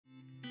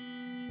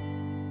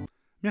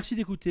Merci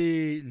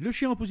d'écouter Le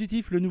Chien en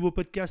Positif, le nouveau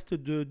podcast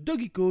de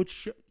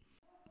Doggycoach,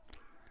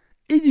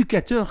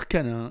 éducateur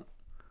canin.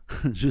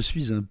 Je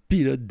suis un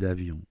pilote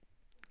d'avion.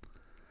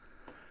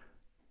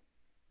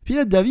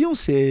 Pilote d'avion,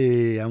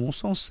 c'est à mon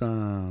sens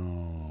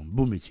un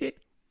beau métier.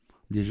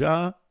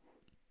 Déjà,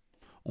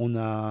 on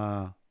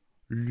a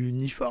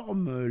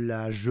l'uniforme,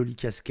 la jolie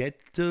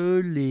casquette,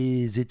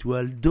 les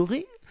étoiles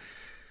dorées.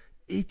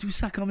 Et tout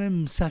ça quand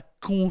même, ça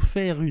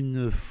confère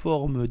une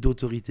forme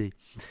d'autorité.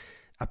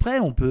 Après,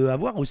 on peut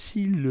avoir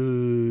aussi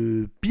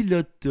le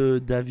pilote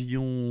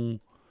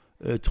d'avion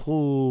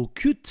trop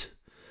cute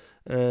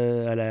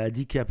à la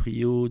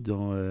DiCaprio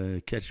dans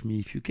Catch Me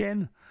If You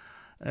Can.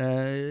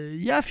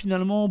 Il y a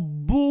finalement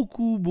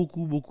beaucoup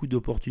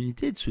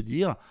d'opportunités de se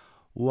dire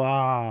 «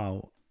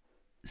 Waouh,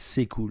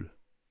 c'est cool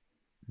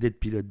d'être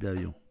pilote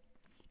d'avion ».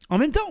 En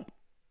même temps,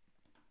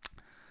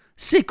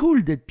 c'est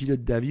cool d'être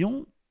pilote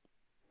d'avion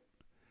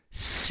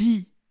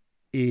si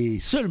et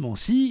seulement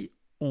si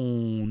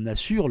on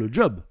assure le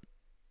job.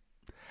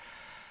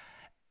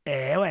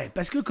 Et ouais,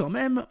 parce que quand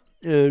même,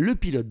 le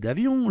pilote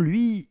d'avion,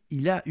 lui,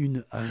 il a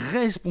une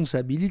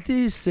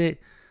responsabilité, c'est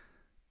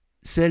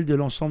celle de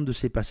l'ensemble de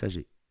ses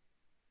passagers.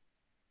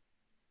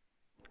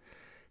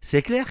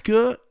 C'est clair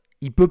que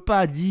il peut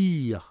pas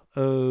dire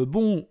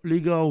bon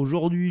les gars,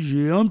 aujourd'hui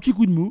j'ai un petit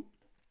coup de mou,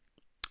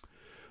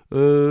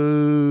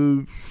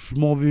 je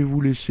m'en vais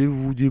vous laisser,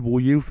 vous vous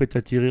débrouiller, vous faites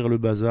atterrir le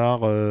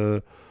bazar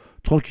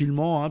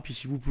tranquillement, hein, puis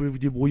si vous pouvez vous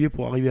débrouiller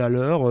pour arriver à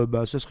l'heure,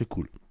 bah ça serait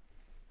cool.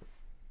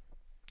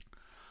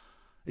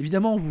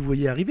 Évidemment, vous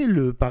voyez arriver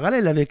le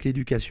parallèle avec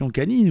l'éducation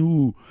canine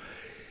où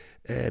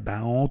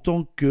en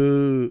tant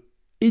que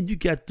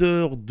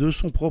éducateur de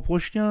son propre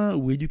chien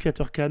ou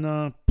éducateur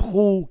canin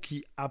pro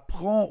qui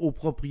apprend aux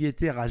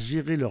propriétaires à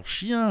gérer leur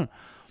chien,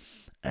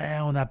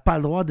 on n'a pas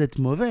le droit d'être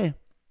mauvais.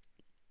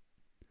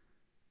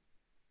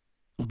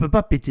 On ne peut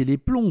pas péter les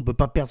plombs, on ne peut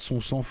pas perdre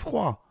son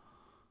sang-froid.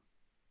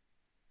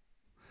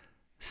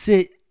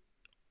 C'est,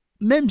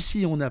 même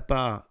si on n'a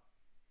pas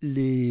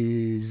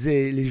les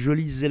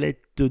jolies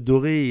ailettes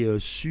dorées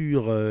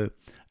sur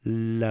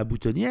la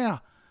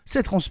boutonnière,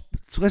 cette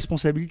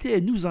responsabilité,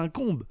 elle nous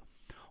incombe.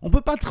 On ne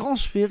peut pas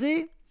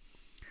transférer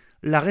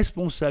la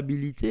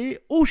responsabilité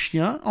au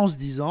chien en se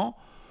disant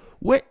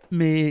 « Ouais,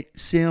 mais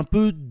c'est un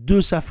peu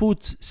de sa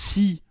faute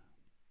si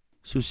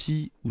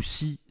ceci ou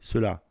si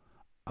cela ».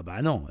 Ah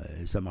bah non,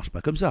 ça ne marche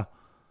pas comme ça.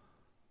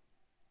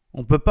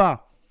 On ne peut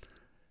pas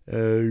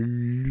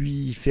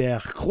lui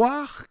faire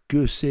croire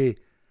que c'est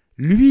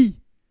lui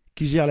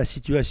qui gère la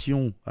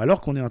situation alors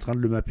qu'on est en train de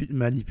le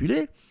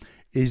manipuler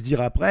et se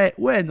dire après,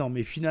 ouais, non,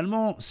 mais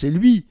finalement, c'est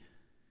lui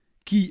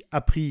qui a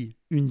pris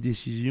une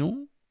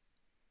décision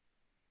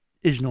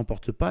et je n'en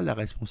porte pas la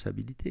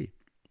responsabilité.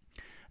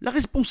 La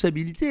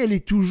responsabilité, elle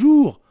est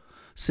toujours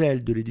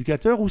celle de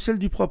l'éducateur ou celle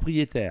du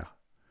propriétaire.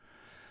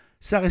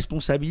 Sa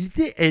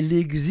responsabilité, elle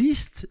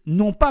existe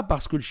non pas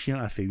parce que le chien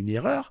a fait une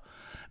erreur,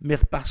 mais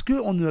parce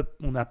qu'on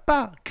n'a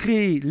pas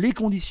créé les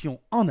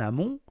conditions en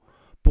amont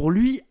pour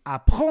lui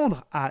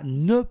apprendre à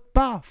ne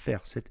pas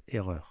faire cette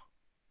erreur.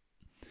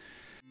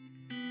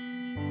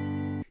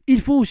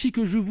 Il faut aussi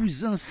que je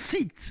vous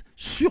incite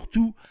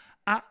surtout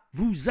à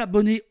vous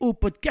abonner au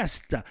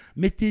podcast.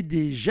 Mettez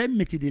des j'aime,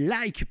 mettez des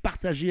likes,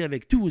 partagez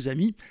avec tous vos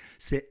amis.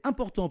 C'est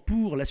important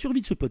pour la survie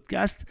de ce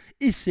podcast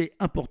et c'est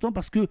important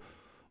parce que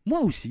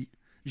moi aussi,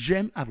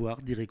 j'aime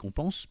avoir des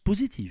récompenses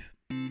positives.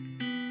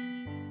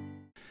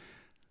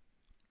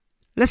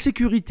 La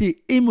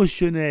sécurité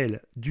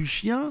émotionnelle du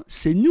chien,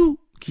 c'est nous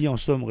qui en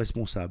sommes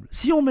responsables.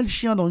 Si on met le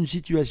chien dans une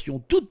situation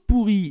toute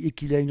pourrie et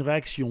qu'il a une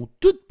réaction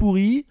toute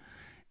pourrie,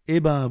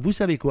 eh ben, vous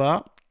savez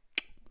quoi ?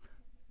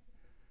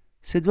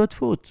 C'est de votre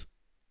faute.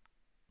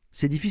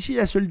 C'est difficile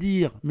à se le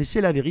dire, mais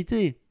c'est la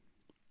vérité.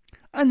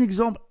 Un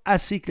exemple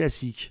assez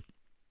classique.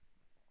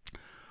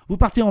 Vous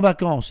partez en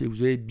vacances et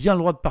vous avez bien le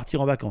droit de partir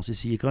en vacances.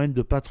 Essayez quand même de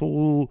ne pas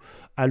trop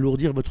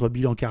alourdir votre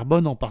bilan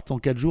carbone en partant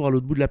 4 jours à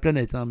l'autre bout de la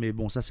planète. Hein, mais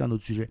bon, ça c'est un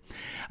autre sujet.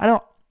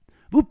 Alors,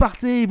 vous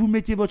partez et vous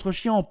mettez votre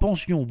chien en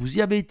pension. Vous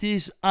y avez été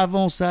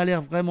avant, ça a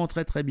l'air vraiment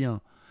très très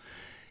bien.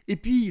 Et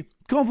puis,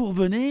 quand vous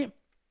revenez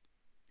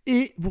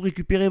et vous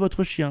récupérez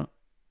votre chien,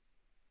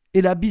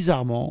 et là,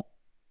 bizarrement,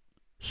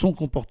 son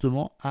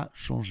comportement a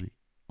changé.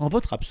 En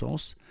votre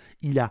absence,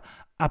 il a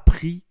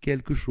appris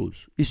quelque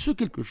chose. Et ce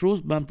quelque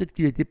chose, peut-être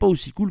qu'il n'était pas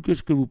aussi cool que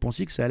ce que vous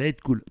pensiez que ça allait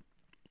être cool.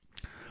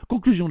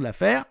 Conclusion de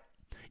l'affaire,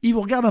 il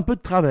vous regarde un peu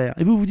de travers.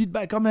 Et vous vous dites,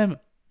 quand même,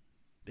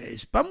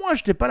 c'est pas moi,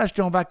 j'étais pas là,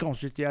 j'étais en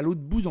vacances. J'étais à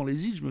l'autre bout dans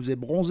les îles, je me faisais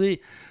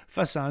bronzer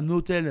face à un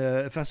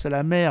hôtel, face à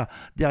la mer,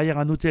 derrière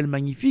un hôtel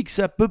magnifique.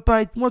 Ça peut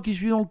pas être moi qui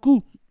suis dans le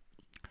coup.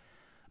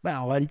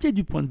 En réalité,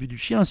 du point de vue du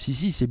chien,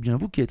 si, c'est bien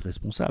vous qui êtes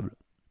responsable.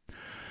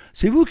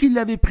 C'est vous qui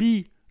l'avez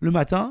pris le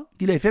matin,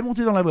 qui l'avez fait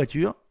monter dans la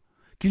voiture,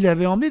 qui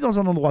l'avez emmené dans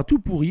un endroit tout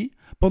pourri,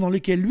 pendant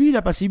lequel lui, il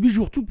a passé 8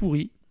 jours tout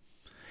pourri.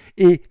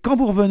 Et quand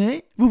vous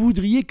revenez, vous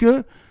voudriez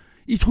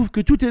qu'il trouve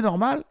que tout est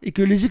normal et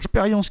que les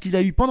expériences qu'il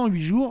a eues pendant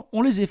 8 jours,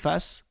 on les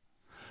efface,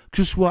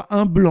 que ce soit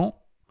un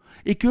blanc,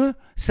 et que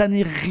ça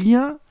n'ait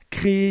rien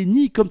créé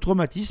ni comme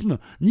traumatisme,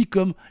 ni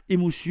comme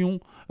émotion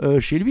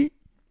chez lui.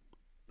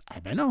 Ah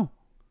ben non.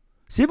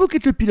 C'est vous qui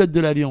êtes le pilote de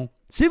l'avion.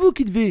 C'est vous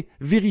qui devez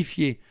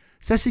vérifier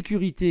sa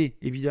sécurité,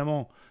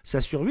 évidemment,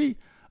 sa survie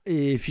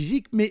et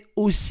physique, mais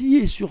aussi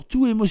et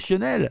surtout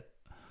émotionnelle.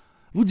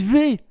 Vous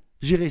devez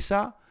gérer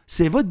ça.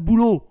 C'est votre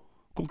boulot.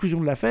 Conclusion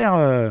de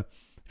l'affaire,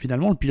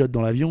 finalement, le pilote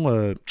dans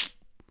l'avion,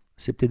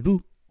 c'est peut-être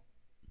vous.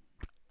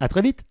 À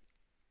très vite.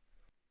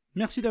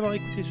 Merci d'avoir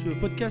écouté ce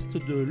podcast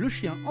de Le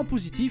Chien en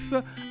positif.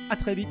 À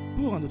très vite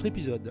pour un autre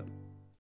épisode.